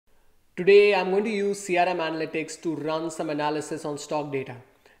Today, I'm going to use CRM Analytics to run some analysis on stock data.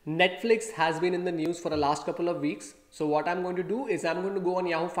 Netflix has been in the news for the last couple of weeks. So what I'm going to do is I'm going to go on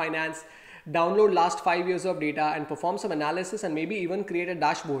Yahoo Finance, download last 5 years of data and perform some analysis and maybe even create a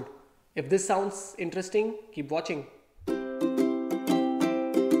dashboard. If this sounds interesting, keep watching.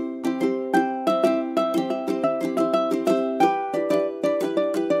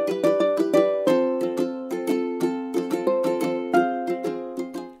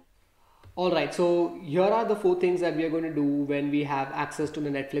 Alright, so here are the 4 things that we are going to do when we have access to the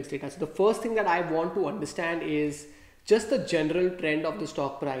Netflix data. So the first thing that I want to understand is just the general trend of the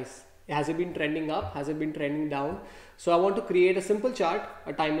stock price. Has it been trending up? Has it been trending down? So I want to create a simple chart,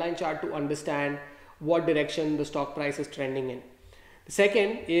 a timeline chart to understand what direction the stock price is trending in. The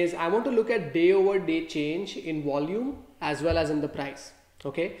second is I want to look at day over day change in volume as well as in the price.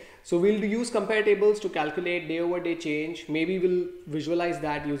 Okay, so we'll use compare tables to calculate day over day change. Maybe we'll visualize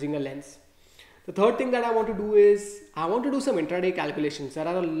that using a lens. The third thing that I want to do is I want to do some intraday calculations. There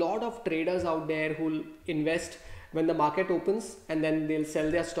are a lot of traders out there who will invest when the market opens and then they'll sell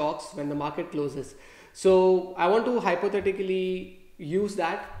their stocks when the market closes. So I want to hypothetically use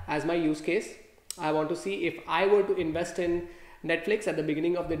that as my use case. I want to see if I were to invest in Netflix at the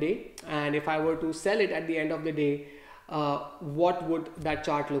beginning of the day and if I were to sell it at the end of the day, what would that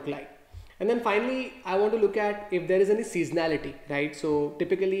chart look like? And then finally, I want to look at if there is any seasonality, right? So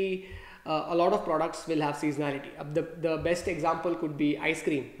typically, a lot of products will have seasonality. The best example could be ice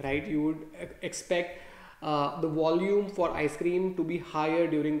cream, right? You would expect the volume for ice cream to be higher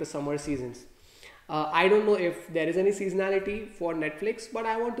during the summer seasons. I don't know if there is any seasonality for Netflix, but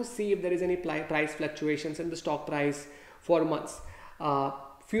I want to see if there is any price fluctuations in the stock price for months.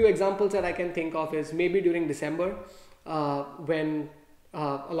 Few examples that I can think of is maybe during December when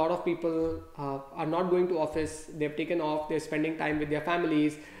a lot of people are not going to office, they've taken off, they're spending time with their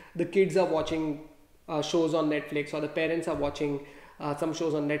families, the kids are watching shows on Netflix or the parents are watching some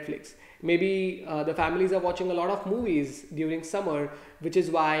shows on Netflix. Maybe the families are watching a lot of movies during summer, which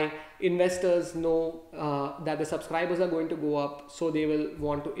is why investors know that the subscribers are going to go up, so they will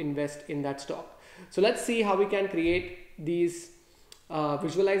want to invest in that stock. So let's see how we can create these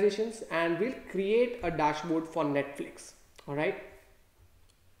visualizations and we'll create a dashboard for Netflix.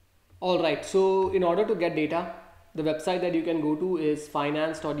 Alright, so in order to get data, the website that you can go to is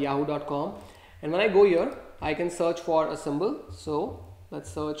finance.yahoo.com, and when I go here I can search for a symbol. So let's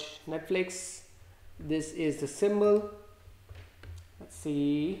search Netflix. This is the symbol. Let's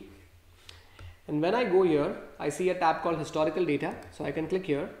see, and when I go here I see a tab called historical data, so I can click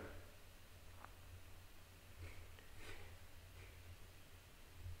here.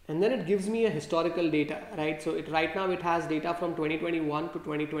 And then it gives me a historical data, right? So right now it has data from 2021 to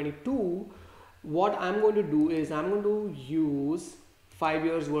 2022. What I'm going to do is I'm going to use 5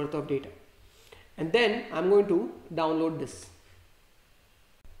 years worth of data. And then I'm going to download this.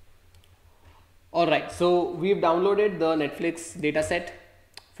 Alright, so we've downloaded the Netflix data set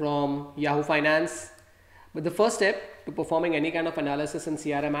from Yahoo Finance. But the first step to performing any kind of analysis in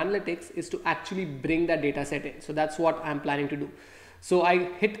CRM Analytics is to actually bring that data set in. So that's what I'm planning to do. So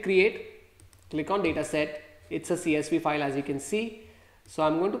I hit create, click on dataset. It's a CSV file, as you can see. So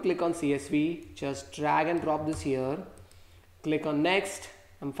I'm going to click on CSV, just drag and drop this here, click on next.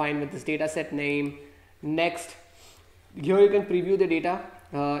 I'm fine with this dataset name. Next, here you can preview the data.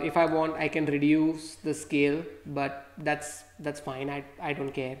 If I want, I can reduce the scale, but that's fine. I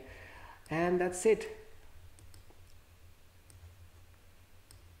don't care. And that's it.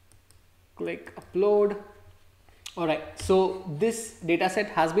 Click upload. Alright, so this dataset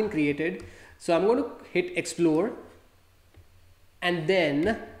has been created. So I'm going to hit explore. And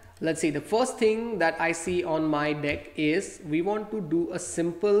then let's see, the first thing that I see on my deck is we want to do a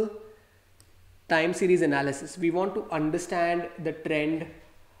simple time series analysis. We want to understand the trend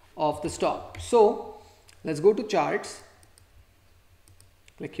of the stock. So let's go to charts.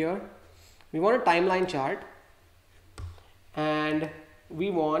 Click here. We want a timeline chart and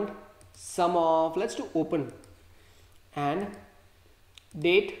we want some of, let's do open and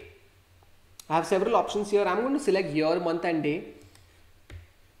date. I have several options here. I'm going to select year, month and day.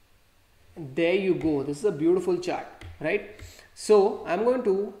 There you go. This is a beautiful chart, right? So I'm going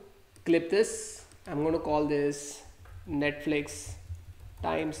to clip this. I'm going to call this Netflix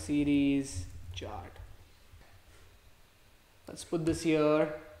time series chart. Let's put this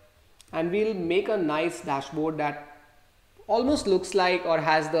here and we'll make a nice dashboard that almost looks like or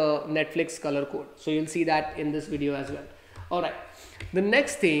has the Netflix color code. So you'll see that in this video as well. Alright, the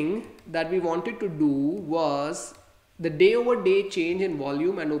next thing that we wanted to do was the day over day change in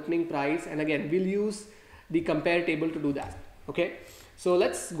volume and opening price, and again we'll use the compare table to do that. Okay, So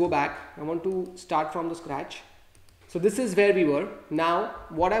let's go back. I want to start from the scratch. So this is where we were. Now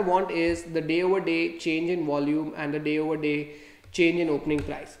what I want is the day over day change in volume and the day over day change in opening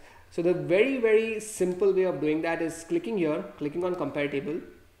price. So the very simple way of doing that is clicking here, clicking on compare table.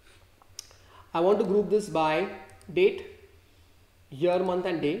 I want to group this by date, year, month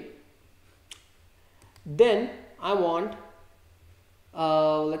and day. Then I want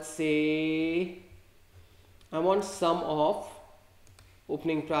let's say I want sum of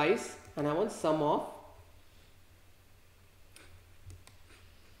opening price and I want sum of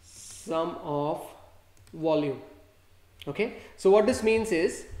volume. Okay, so what this means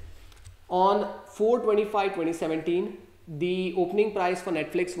is on 4/25/2017 the opening price for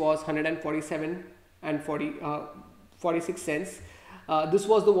Netflix was 147 and 46 cents. This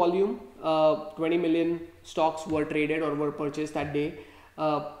was the volume. 20 million stocks were traded or were purchased that day.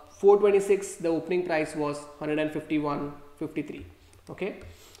 4/26 the opening price was 151.53. Okay,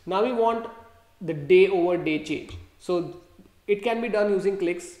 now we want the day over day change. So it can be done using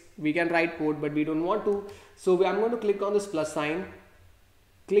clicks. We can write code, but we don't want to. So I'm going to click on this plus sign,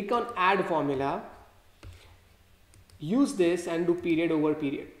 click on add formula, use this and do period over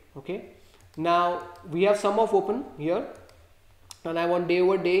period. Okay, now we have sum of open here and I want day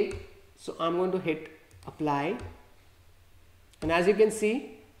over day, so I'm going to hit apply, and as you can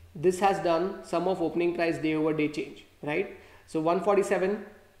see this has done sum of opening price day over day change, right? So 147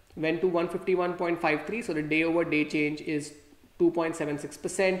 went to 151.53, so the day over day change is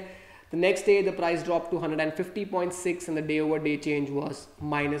 2.76%. The next day the price dropped to 150.6 and the day over day change was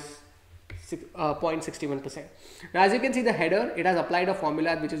minus 0.61%. Now as you can see the header, it has applied a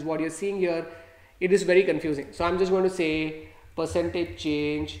formula which is what you're seeing here. It is very confusing, so I'm just going to say percentage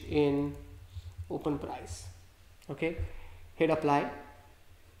change in open price. Okay, hit apply,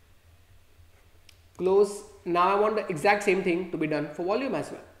 close. Now I want the exact same thing to be done for volume as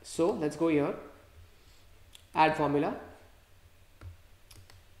well. So let's go here, add formula,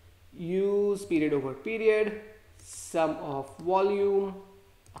 use period over period, sum of volume,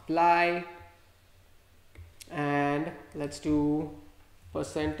 apply, and let's do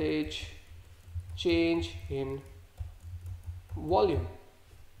percentage change in volume.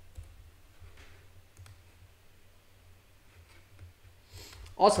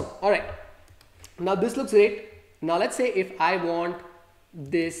 Awesome. All right, now this looks great. Now let's say if I want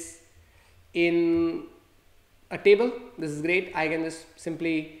this in a table, this is great. I can just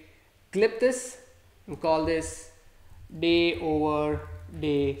simply clip this and call this day over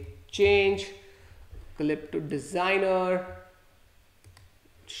day change, clip to designer,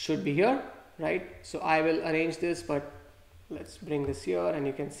 should be here, right? So I will arrange this, but let's bring this here and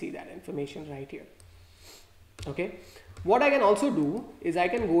you can see that information right here. Okay, what I can also do is I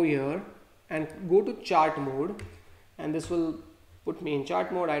can go here and go to chart mode, and this will put me in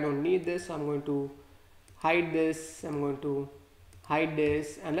chart mode. I don't need this, so I'm going to hide this, I'm going to hide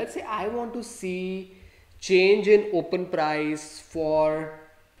this, and let's say I want to see change in open price for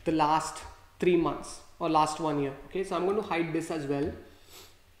the last 3 months or last 1 year. Okay, so I'm going to hide this as well,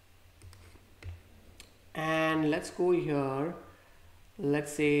 and let's go here.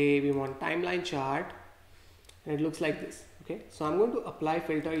 Let's say we want timeline chart and it looks like this. Okay, so I'm going to apply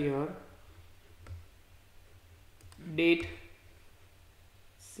filter here, date,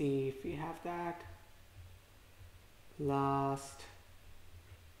 see if we have that, last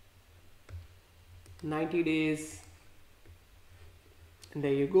 90 days, and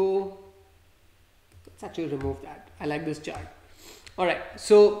there you go. Let's actually remove that. I like this chart. All right,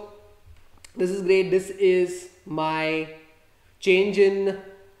 so this is great. This is my change in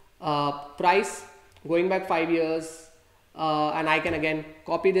price going back 5 years, and I can again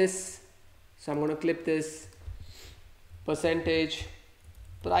copy this. So I'm going to clip this, percentage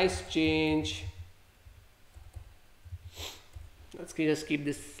price change. Let's just keep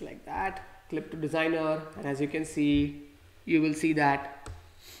this like that, clip to designer, and as you can see, you will see that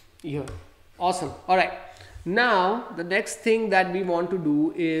here. Awesome. All right, now the next thing that we want to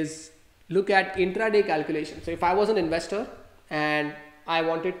do is look at intraday calculation. So if I was an investor and I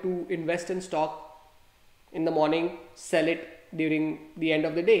wanted to invest in stock in the morning, sell it during the end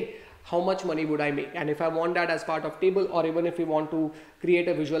of the day, how much money would I make? And if I want that as part of table, or even if we want to create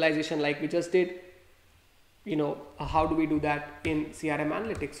a visualization like we just did, you know, how do we do that in CRM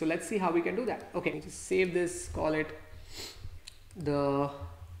Analytics? So let's see how we can do that. Okay, just save this, call it the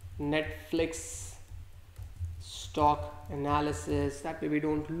Netflix stock analysis. That way we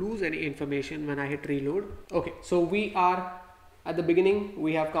don't lose any information when I hit reload. Okay, so we are at the beginning,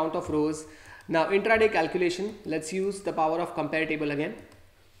 we have count of rows. Now intraday calculation, let's use the power of compare table again.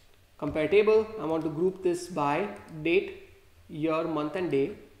 Compare table, I want to group this by date, year, month and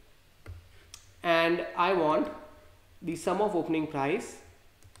day, and I want the sum of opening price.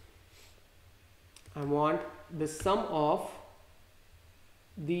 I want the sum of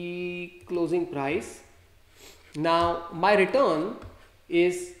the closing price. Now my return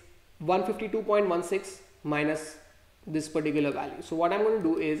is 152.16 minus this particular value. So what I'm going to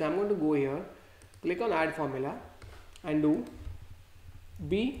do is I'm going to go here, click on add formula and do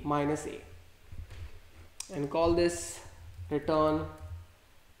B minus A and call this return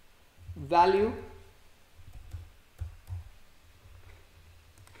value.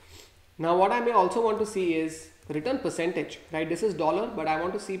 Now what I may also want to see is return percentage, right? This is dollar, but I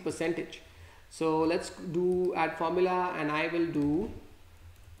want to see percentage. So let's do add formula and I will do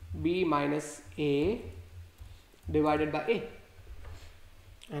B minus A divided by A.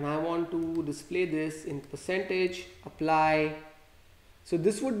 And I want to display this in percentage, apply. So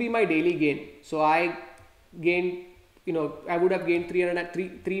this would be my daily gain. So I gained, I would have gained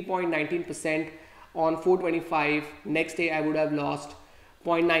 3.19% on 425. Next day I would have lost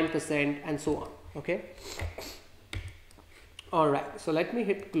 0.9% and so on. Okay. All right. So let me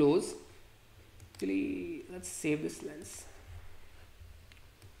hit close. Actually, let's save this lens.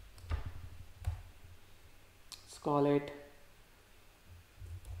 Let's call it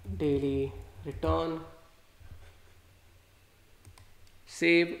daily return.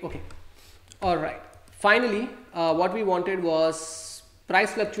 Save. Okay. All right. Finally, what we wanted was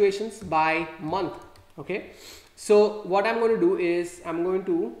price fluctuations by month. Okay. So what I'm going to do is I'm going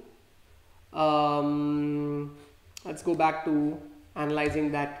to let's go back to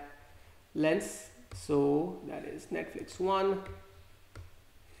analyzing that lens. So that is Netflix 1.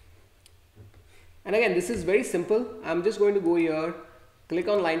 And again, this is very simple. I'm just going to go here, click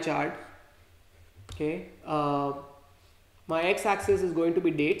on line chart. Okay. My x-axis is going to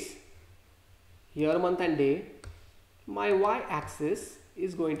be dates, year, month and day. My y-axis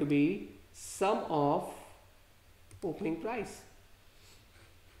is going to be sum of opening price.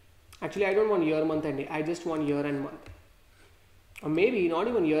 Actually, I don't want year, month and day. I just want year and month. Or maybe not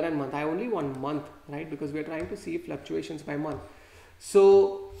even year and month. I only want month, right? Because we're trying to see fluctuations by month.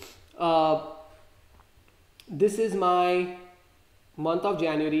 So this is my month of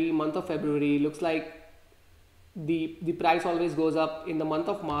January, month of February. Looks like the price always goes up in the month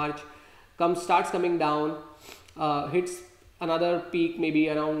of March, starts coming down, hits another peak maybe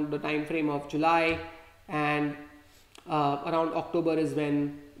around the time frame of July, and around October is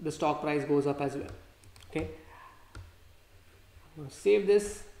when the stock price goes up as well. Okay. I'm going to save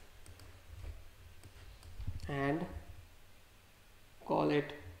this and call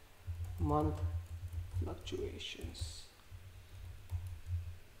it month fluctuations.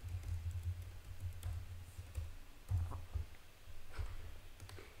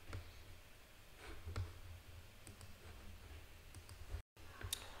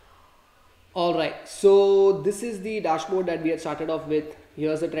 All right, so this is the dashboard that we had started off with.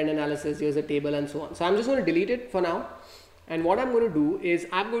 Here's the trend analysis, here's a table and so on. So I'm just going to delete it for now. And what I'm going to do is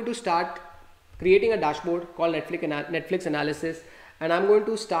I'm going to start creating a dashboard called Netflix analysis. And I'm going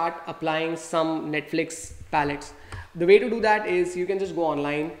to start applying some Netflix palettes. The way to do that is you can just go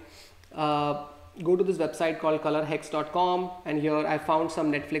online, go to this website called colorhex.com. And here I found some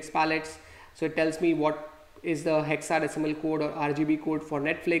Netflix palettes. So it tells me what is the hexadecimal code or RGB code for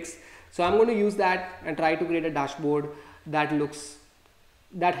Netflix. So I'm going to use that and try to create a dashboard that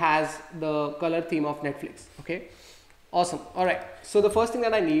has the color theme of Netflix. Okay, awesome. All right, so the first thing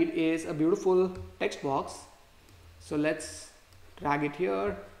that I need is a beautiful text box. So let's drag it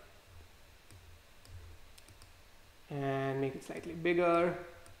here and make it slightly bigger.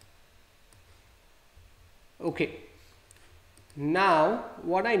 Okay, now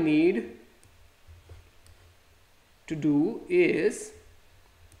what I need to do is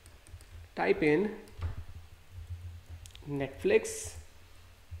type in Netflix.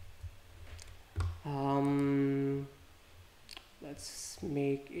 Let's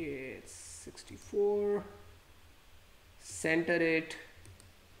make it 64, center it.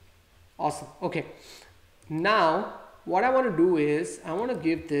 Awesome. Okay, now what I want to do is I want to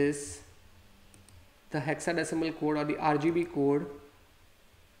give this the hexadecimal code or the RGB code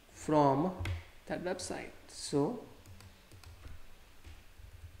from that website. So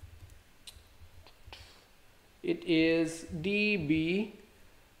it is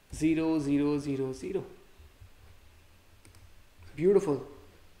DB0000. Beautiful.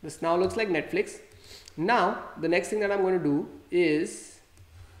 This now looks like Netflix. Now the next thing that I'm going to do is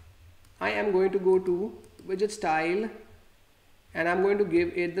I am going to go to Widget Style and I'm going to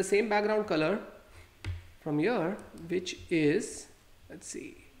give it the same background color from here, which is, let's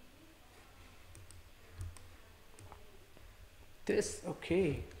see, this.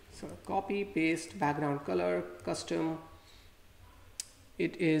 Okay, so copy, paste, background color, custom.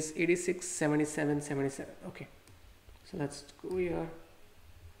 It is 86, 77, 77. Okay, so let's go here,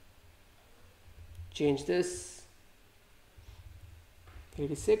 change this,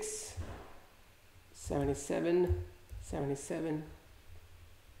 86, 77, 77,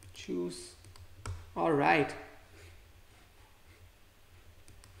 choose. All right,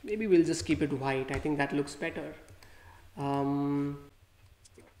 maybe we'll just keep it white. I think that looks better.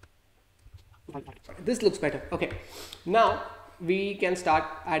 This looks better. Okay, now we can start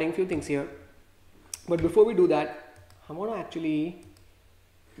adding few things here, but before we do that, I want to actually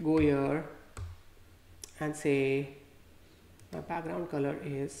go here and say my background color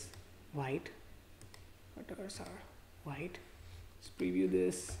is white, colors are white. Let's preview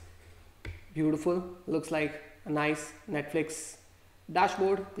this. Beautiful, looks like a nice Netflix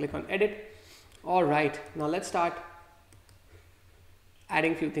dashboard. Click on edit. All right, now let's start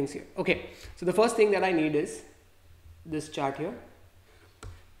adding few things here. Okay, so the first thing that I need is this chart here.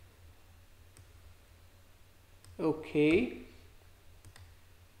 Okay,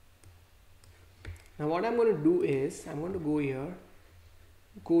 now what I'm going to do is I'm going to go here,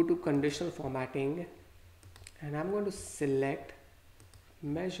 go to conditional formatting, and I'm going to select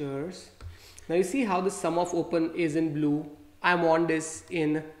measures. Now you see how the sum of open is in blue. I want this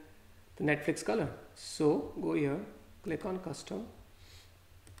in the Netflix color. So go here, click on custom,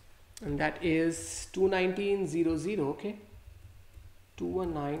 and that is 219.00. Okay,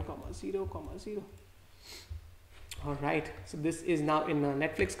 219,0,0. All right, so this is now in a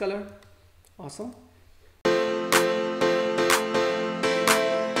Netflix color. Awesome.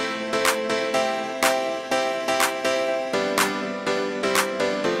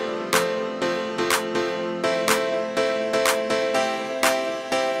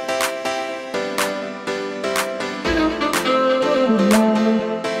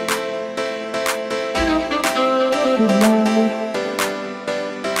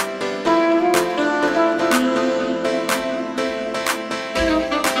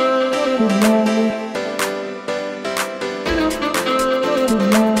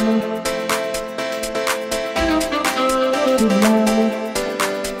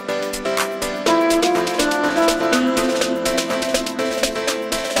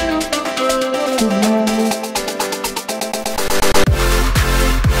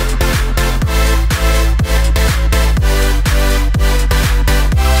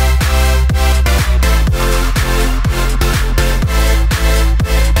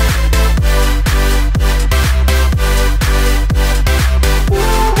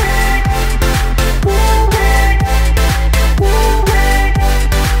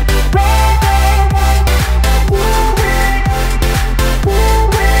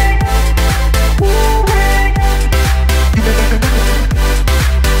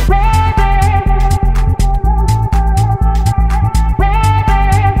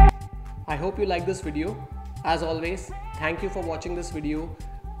 Hope you like this video. As always, thank you for watching this video.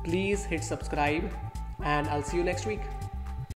 Please hit subscribe and I'll see you next week.